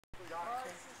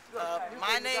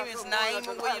My name is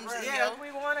Naima Williams Hill,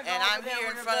 and I'm here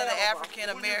in front of the African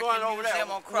American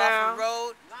Museum on Crawford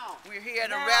Road. We're here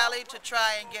at a rally to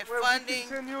try and get funding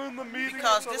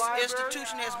because this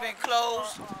institution has been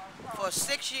closed for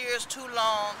 6 years too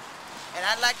long. And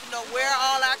I'd like to know where are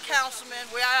all our councilmen,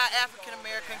 where are our African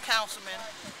American councilmen.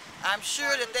 I'm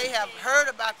sure that they have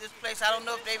heard about this place. I don't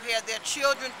know if they've had their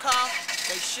children come.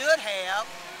 They should have.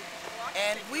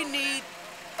 And we need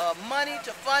money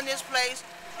to fund this place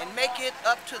and make it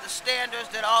up to the standards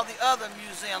that all the other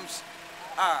museums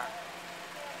are.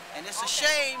 And it's a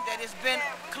shame that it's been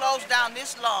closed down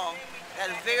this long.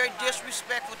 That is very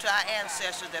disrespectful to our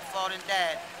ancestors that fought and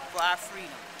died for our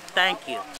freedom. Thank you.